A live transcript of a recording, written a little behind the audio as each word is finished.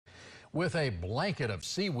With a blanket of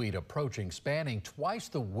seaweed approaching, spanning twice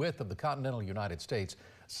the width of the continental United States,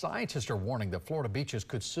 scientists are warning that Florida beaches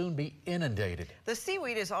could soon be inundated. The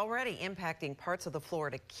seaweed is already impacting parts of the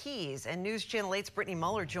Florida Keys, and News Channel 8's Brittany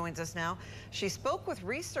Muller joins us now. She spoke with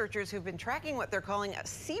researchers who've been tracking what they're calling a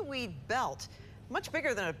seaweed belt. Much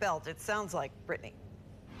bigger than a belt, it sounds like, Brittany.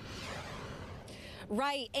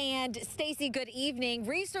 Right, and Stacy, good evening.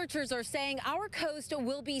 Researchers are saying our coast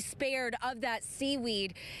will be spared of that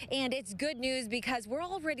seaweed, and it's good news because we're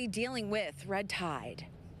already dealing with red tide.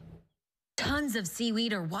 Tons of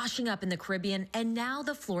seaweed are washing up in the Caribbean and now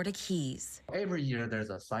the Florida Keys. Every year there's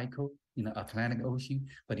a cycle in the Atlantic Ocean,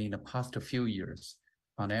 but in the past few years,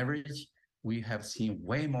 on average, we have seen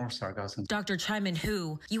way more sargassum. Dr. Chaimin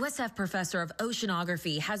Hu, USF professor of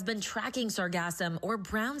oceanography, has been tracking sargassum or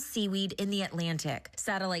brown seaweed in the Atlantic.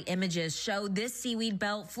 Satellite images show this seaweed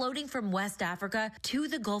belt floating from West Africa to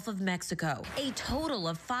the Gulf of Mexico, a total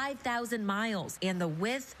of 5,000 miles, and the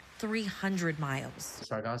width 300 miles.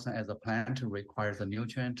 Sargassum as a plant requires the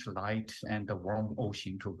nutrient, light, and the warm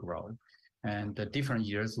ocean to grow. And the different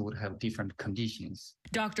years would have different conditions.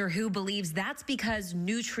 Dr. Hu believes that's because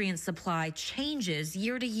nutrient supply changes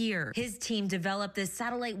year to year. His team developed this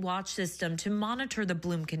satellite watch system to monitor the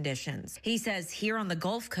bloom conditions. He says here on the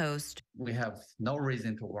Gulf Coast, we have no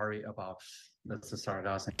reason to worry about the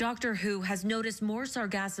sargassum. Dr. Hu has noticed more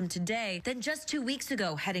sargassum today than just 2 weeks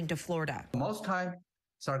ago heading to Florida. Most time,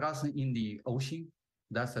 sargassum in the ocean,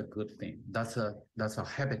 that's a good thing. That's a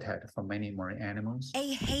habitat for many marine animals. A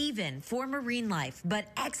haven for marine life, but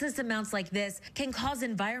excess amounts like this can cause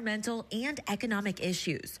environmental and economic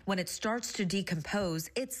issues. When it starts to decompose,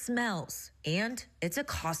 it smells, and it's a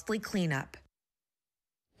costly cleanup.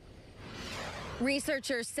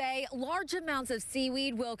 Researchers say large amounts of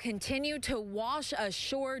seaweed will continue to wash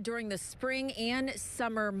ashore during the spring and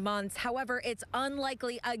summer months. However, it's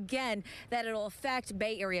unlikely again that it'll affect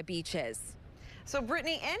Bay Area beaches. So,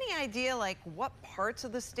 Brittany, any idea like what parts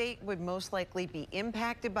of the state would most likely be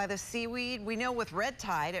impacted by the seaweed? We know with red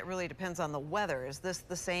tide, it really depends on the weather. Is this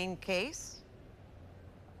the same case?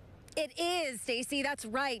 It is, Stacy. That's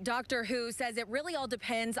right. Dr. Hu says it really all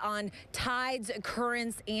depends on tides,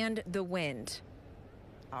 currents, and the wind.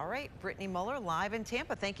 All right, Brittany Muller live in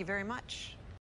Tampa. Thank you very much.